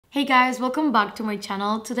Hey guys, welcome back to my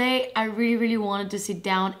channel. Today I really wanted to sit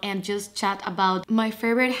down and just chat about my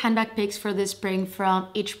favorite handbag picks for this spring from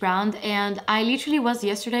each brand, and I literally was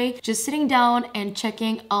yesterday just sitting down and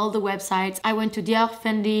checking all the websites. I went to Dior,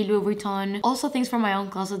 Fendi, Louis Vuitton, also things from my own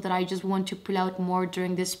closet that I just want to pull out more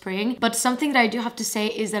during this spring. But something that I do have to say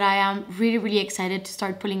is that I am really excited to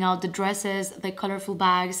start pulling out the dresses, the colorful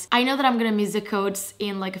bags. I know that I'm gonna miss the coats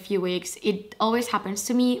in like a few weeks. It always happens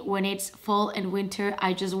to me when it's fall and winter.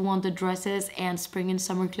 I just want the dresses and spring and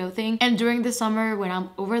summer clothing, and during the summer when I'm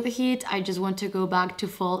over the heat I just want to go back to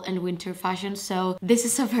fall and winter fashion. So this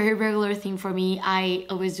is a very regular thing for me. I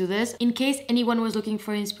always do this. In case anyone was looking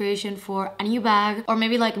for inspiration for a new bag, or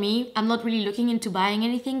maybe like me, I'm not really looking into buying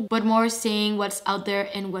anything but more seeing what's out there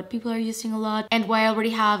and what people are using a lot and what I already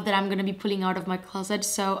have that I'm gonna be pulling out of my closet.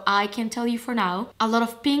 So I can tell you for now, a lot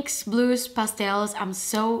of pinks, blues, pastels. I'm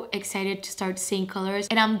so excited to start seeing colors,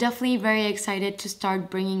 and I'm definitely very excited to start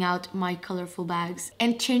bringing out my colorful bags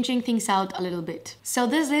and changing things out a little bit. So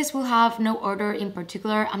this list will have no order in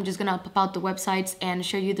particular. I'm just gonna pop out the websites and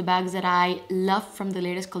show you the bags that I love from the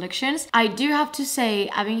latest collections. I do have to say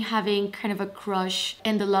I've been having kind of a crush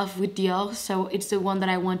and a love with Dior, so it's the one that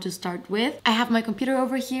I want to start with. I have my computer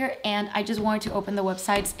over here and I just wanted to open the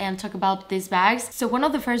websites and talk about these bags. So one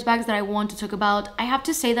of the first bags that I want to talk about, I have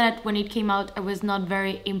to say that when it came out I was not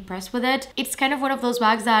very impressed with it. It's kind of one of those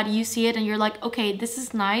bags that you see it and you're like, okay, this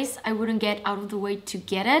is nice. I wouldn't get out of the way to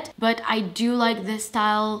get it, but I do like this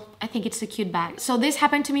style. I think it's a cute bag. So this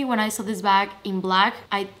happened to me when I saw this bag in black.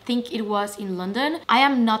 I think it was in London. I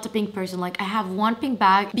am not a pink person. Like, I have one pink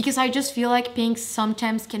bag because I just feel like pink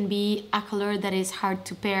sometimes can be a color that is hard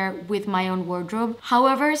to pair with my own wardrobe.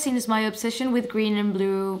 However, since my obsession with green and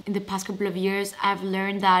blue in the past couple of years, I've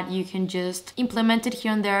learned that you can just implement it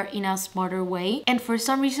here and there in a smarter way. And for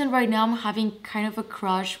some reason right now I'm having kind of a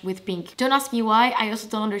crush with pink. Don't ask me why. I also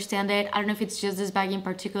don't understand it. I don't know if it's just this bag in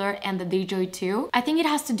particular and the DJoy too. I think it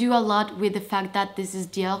has to do a lot with the fact that this is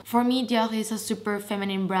Dior. For me, Dior is a super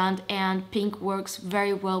feminine brand and pink works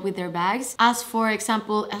very well with their bags. As for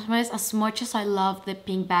example, Hermès, as much as I love the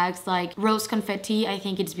pink bags like Rose Confetti, I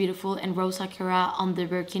think it's beautiful, and Rose Sakura on the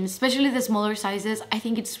Birkin, especially the smaller sizes, I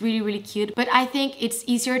think it's really cute. But I think it's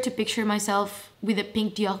easier to picture myself with a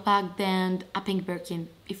pink Dior bag than a pink Birkin,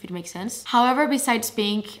 if it makes sense. However, besides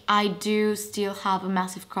pink, I do still have a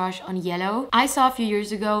massive crush on yellow. I saw a few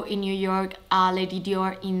years ago in New York a Lady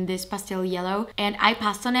Dior in this pastel yellow and I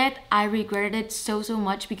passed on it. I regretted it so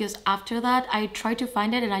much because after that I tried to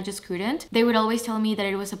find it and I just couldn't. They would always tell me that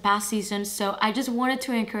it was a past season, so I just wanted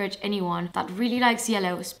to encourage anyone that really likes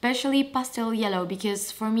yellow, especially pastel yellow,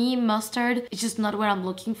 because for me mustard is just not what I'm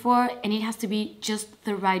looking for and it has to be just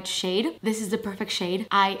the right shade. This is the perfect shade.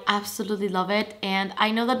 I absolutely love it, and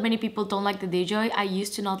I know that many people don't like the DJoy. I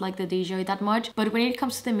used to not like the DJoy that much, but when it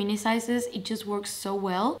comes to the mini sizes it just works so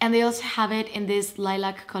well. And they also have it in this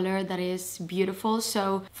lilac color that is beautiful.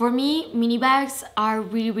 So for me, mini bags are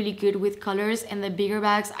really good with colors, and the bigger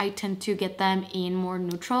bags I tend to get them in more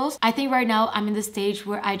neutrals. I think right now I'm in the stage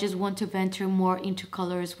where I just want to venture more into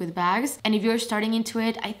colors with bags, and if you're starting into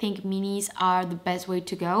it, I think minis are the best way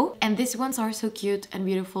to go. And these ones are so cute and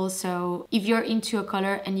beautiful, so if you're into a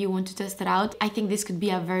color and you want to test it out, I think this could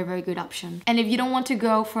be a very good option. And if you don't want to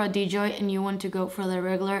go for a DJoy and you want to go for the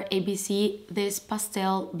regular ABC, this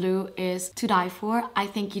pastel blue is to die for. I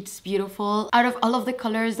think it's beautiful. Out of all of the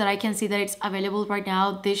colors that I can see that it's available right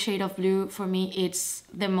now, this shade of blue for me it's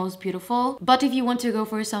the most beautiful. But if you want to go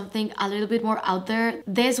for something a little bit more out there,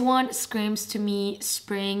 this one screams to me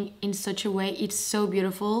spring in such a way. It's so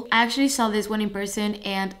beautiful. I actually saw this one in person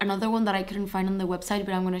and another one that I couldn't find on the website,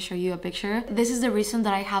 but I'm gonna show you a picture. This is the reason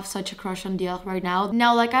that I have such a crush on Dior right now.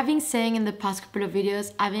 Now, like I've been saying in the past couple of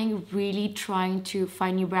videos, I've been really trying to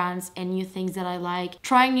find new brands and new things that I like,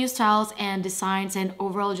 trying new styles and designs and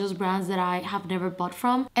overall just brands that I have never bought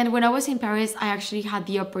from. And when I was in Paris, I actually had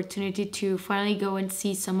the opportunity to finally go and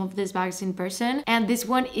see some of these bags in person. And this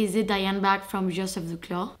one is the Diane bag from Joseph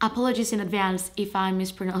Duclos. Apologies in advance if I'm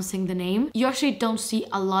mispronouncing the name. You actually don't see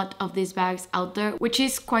a lot of these bags out there, which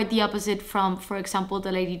is quite the opposite from, for example,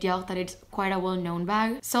 the Lady Dior, that it's quite a well-known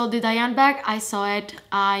bag. So the Diane bag, I saw it,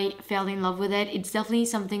 I fell in love with it. It's definitely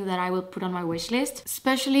something that I will put on my wish list,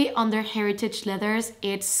 especially on their heritage leathers.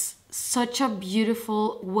 It's such a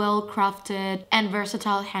beautiful, well-crafted and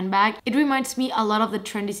versatile handbag. It reminds me a lot of the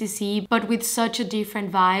trendy CC, but with such a different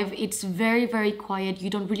vibe. It's very quiet. You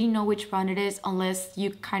don't really know which brand it is unless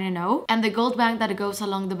you kind of know. And the gold band that goes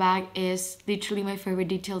along the bag is literally my favorite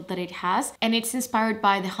detail that it has, and it's inspired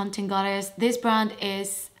by the hunting goddess. This brand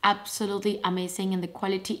is absolutely amazing and the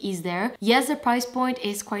quality is there. Yes, the price point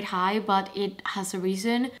is quite high, but it has a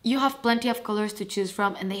reason. You have plenty of colors to choose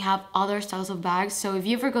from and they have other styles of bags. So if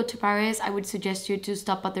you ever go to Paris, I would suggest you to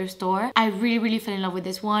stop at their store. I really fell in love with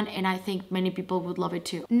this one and I think many people would love it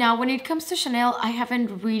too. Now, when it comes to Chanel, I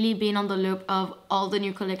haven't really been on the loop of all the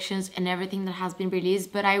new collections and everything that has been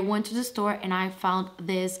released, but I went to the store and I found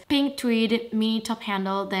this pink tweed mini top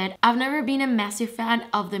handle that I've never been a massive fan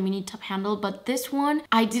of the mini top handle, but this one,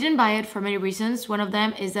 I didn't buy it for many reasons. One of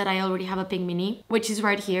them is that I already have a pink mini, which is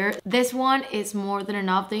right here. This one is more than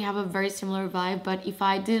enough. They have a very similar vibe, but if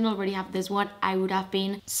I didn't already have this one, I would have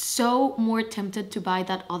been so more tempted to buy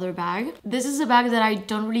that other bag. This is a bag that I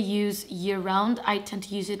don't really use year round. I tend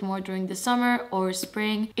to use it more during the summer or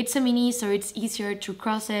spring. It's a mini, so it's easier to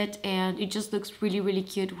cross it and it just looks really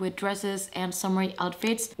cute with dresses and summery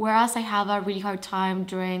outfits, whereas I have a really hard time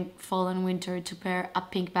during fall and winter to pair a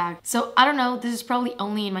pink bag. So I don't know, this is probably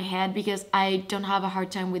only in my head because I don't have a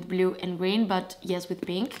hard time with blue and green, but yes, with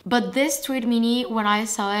pink. But this tweed mini, when I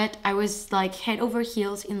saw it, I was like head over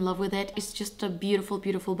heels in love with it. It's just a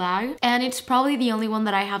beautiful bag, and it's probably the only one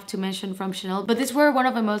that I have to mention from Chanel, but these were one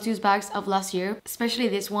of my most used bags of last year, especially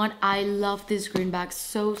this one. I love this green bag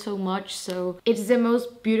so much. So it's the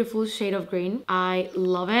most beautiful shade of green. I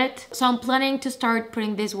love it. So I'm planning to start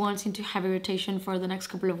putting these ones into heavy rotation for the next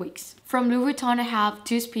couple of weeks. From Louis Vuitton, I have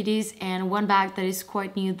two Speedies and one bag that is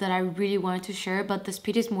quite new that I really wanted to share, but the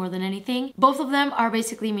Speedies more than anything. Both of them are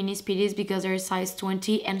basically mini Speedies because they're size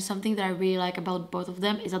 20, and something that I really like about both of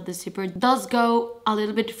them is that the zipper does go a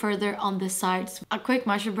little bit further on the sides. A quick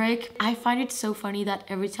Masha break. I find it so funny that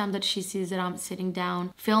every time that she sees that I'm sitting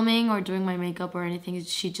down filming or doing my makeup or anything,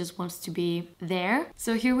 she just wants to be there.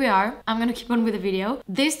 So here we are. I'm gonna keep on with the video.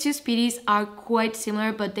 These two Speedies are quite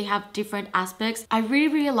similar, but they have different aspects. I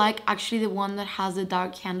really like actually the one that has the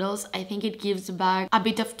dark handles. I think it gives the bag a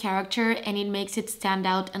bit of character and it makes it stand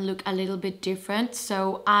out and look a little bit different.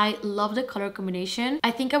 So I love the color combination.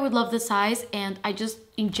 I think I would love the size, and I just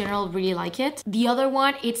in general really like it. The other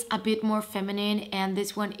one, it's a bit more feminine, and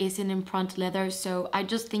this one is in imprint leather, so I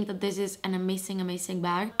just think that this is an amazing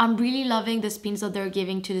bag. I'm really loving the spins that they're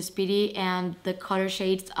giving to the Speedy, and the color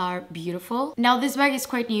shades are beautiful. Now this bag is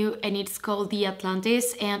quite new and it's called the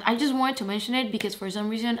Atlantis, and I just wanted to mention it because for some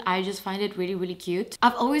reason I just find it really cute.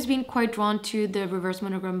 I've always been quite drawn to the reverse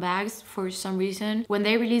monogram bags for some reason. When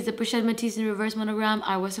they released the pochette métisse in reverse monogram,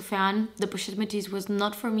 I was a fan. The pochette métisse was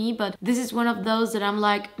not for me, but this is one of those that I'm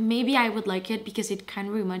like, maybe I would like it because it kind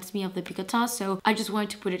of reminds me of the picotin, so I just wanted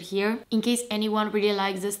to put it here in case anyone really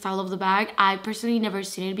likes the style of the bag. I personally never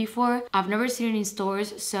seen it before. I've never seen it in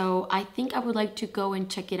stores, so I think I would like to go and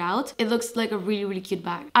check it out. It looks like a really cute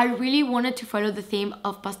bag. I really wanted to follow the theme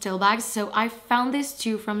of pastel bags, so I found this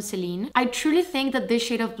too from Celine. I truly think that this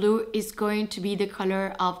shade of blue is going to be the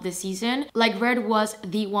color of the season. Like red was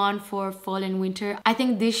the one for fall and winter, I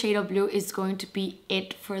think this shade of blue is going to be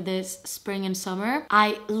it for this spring and summer.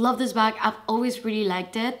 I love this bag. I've always really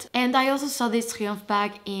liked it, and I also saw this Triumph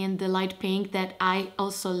bag in the light pink that I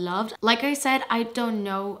also loved. Like I said, I don't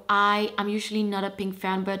know, I am usually not a pink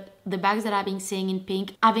fan, but the bags that I've been seeing in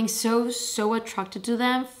pink, I've been so attracted to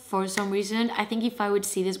them for some reason. I think if I would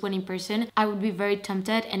see this one in person, I would be very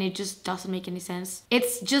tempted, and it just doesn't make any sense.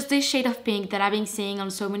 It's just this shade of pink that I've been seeing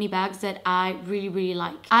on so many bags that I really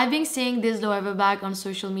like. I've been seeing this Loewe bag on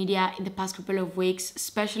social media in the past couple of weeks,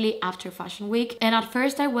 especially after Fashion Week, and at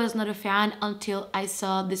first I was not a fan until I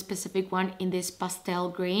saw this specific one in this pastel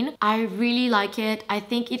green. I really like it. I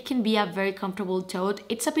think it can be a very comfortable tote.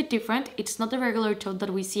 It's a bit different. It's not the regular tote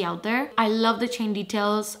that we see out there. I love the chain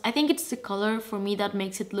details. I think it's the color for me that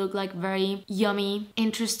makes it look like very yummy,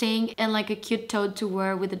 interesting, and like a cute tote to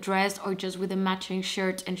wear with a dress or just with a matching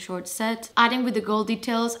shirt and short set. Adding with the gold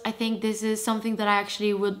details, I think this is something that I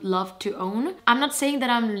actually would love to own. I'm not saying that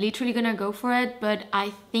I'm literally gonna go for it, but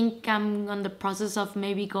I think I'm on the process of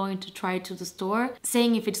maybe going to try it to the store,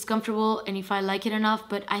 saying if it's comfortable and if I like it enough,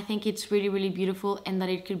 but I think it's really beautiful and that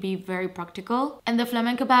it could be very practical. And the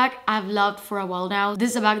flamenco bag I've loved for a while now.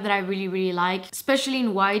 This is a bag that I really like, especially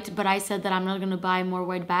in white, but I said that I'm not gonna buy more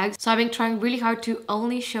white bags, so I've been trying really hard to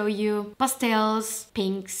only show you pastels,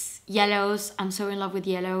 pinks, yellows. I'm so in love with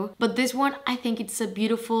yellow, but this one, I think it's a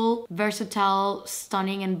beautiful, versatile,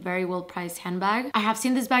 stunning, and very well priced handbag. I have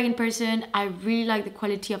seen this bag in person. I really like the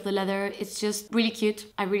quality of the leather. It's just really cute.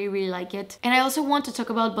 I really like it. And I also want to talk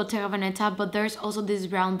about Bottega Veneta, but there's also this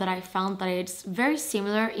brand that I found that it's very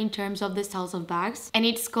similar in terms of the styles of bags, and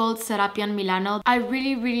it's called Serbian Milano. I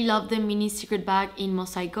really really love the mini secret bag in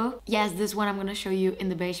Mosaico. Yes, this one I'm gonna show you in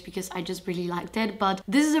the beige because I just really liked it. But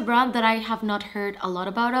this is a brand that I have not heard a lot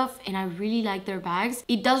about of, and I really like their bags.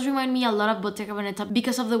 It does remind me a lot of Bottega Veneta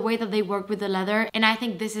because of the way that they work with the leather, and I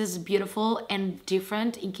think this is beautiful and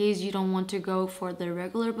different in case you don't want to go for the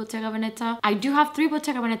regular Bottega Veneta. I do have 3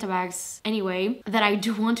 Bottega Veneta bags anyway that I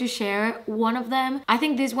do want to share. One of them, I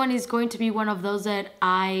think this one is going to be one of those that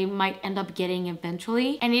I might end up getting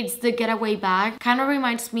eventually, and it's the Getaway bag. Kind of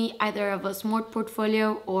reminds me either of a smart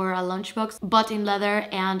portfolio or a lunchbox, but in leather,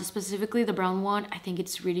 and specifically the brown one. I think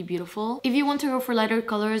it's really beautiful. If you want to go for lighter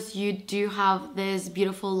colors, you do have this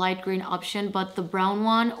beautiful light green option, but the brown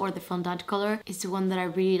one or the fondant color is the one that I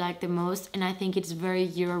really like the most, and I think it's very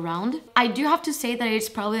year-round. I do have to say that it's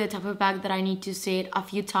probably the type of bag that I need to see it a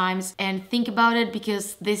few times and think about it,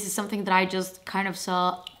 because this is something that I just kind of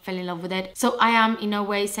saw, fell in love with it. So I am in no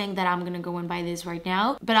way saying that I'm gonna go and buy this right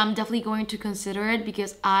now, but I'm definitely going to consider it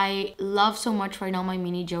because I love so much right now my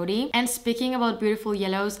mini Jody. And speaking about beautiful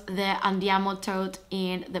yellows, the Andiamo tote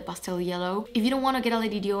in the pastel yellow. If you don't want to get a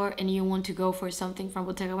Lady Dior and you want to go for something from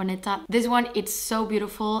Bottega Veneta, this one, it's so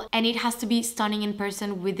beautiful, and it has to be stunning in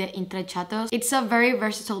person with the intrecciatos. It's a very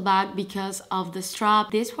versatile bag because of the strap.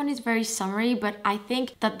 This one is very summery, but I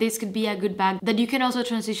think that this could be a good bag that you can also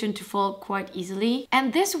transition to fall quite easily.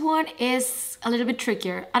 And this one is a little bit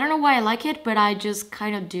trickier. I don't know why I like it, but I just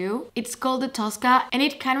kind of do. It's called the Tosca, and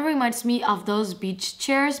it kind of reminds me of those beach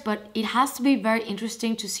chairs, but it has to be very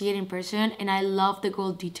interesting to see it in person, and I love the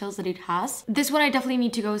gold details that it has. This one I definitely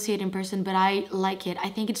need to go see it in person, but I like it. I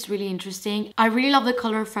think it's really interesting. I really love the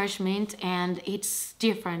color Fresh Mint, and it's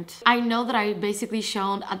different. I know that I basically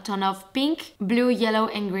shown a ton of pink, blue, yellow,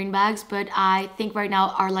 and green bags, but I think right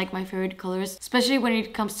now are like my favorite colors, especially when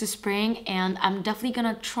it comes to spring, and I'm definitely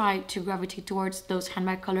gonna try to gravitate towards those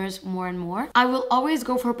handbag colors more and more. I will always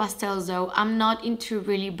go for pastels though. I'm not into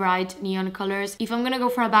really bright neon colors. If I'm gonna go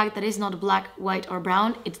for a bag that is not black, white, or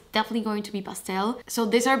brown, it's definitely going to be pastel. So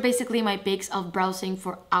these are basically my picks of browsing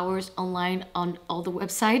for hours online on all the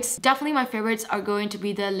websites. Definitely my favorites are going to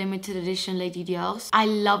be the limited edition Lady Dior's. I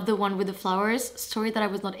love the one with the flowers. Sorry that I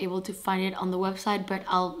was not able to find it on the website, but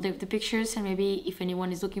I'll leave the pictures, and maybe if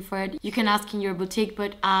anyone is looking for it, you can ask in your boutique.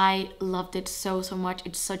 But I loved it so much.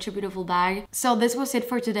 It's such a beautiful bag. So this was it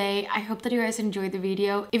for today. I hope that you guys enjoyed the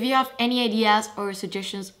video. If you have any ideas or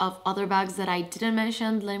suggestions of other bags that I didn't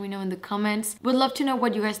mention, let me know in the comments. Would love to know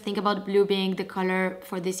what you guys think about blue being the color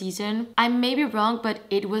for this season. I may be wrong, but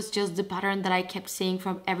it was just the pattern that I kept seeing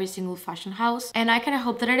from every single fashion house, and I kind of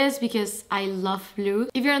hope that it is because I love blue.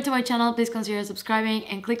 If you're new to my channel, please consider subscribing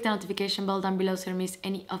and click the notification bell down below so you don't miss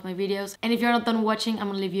any of my videos. And if you're not done watching, I'm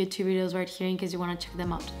gonna leave you 2 videos right here in case you want to check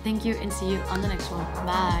them out. Thank you, and see you on the next one.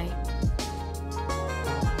 Bye.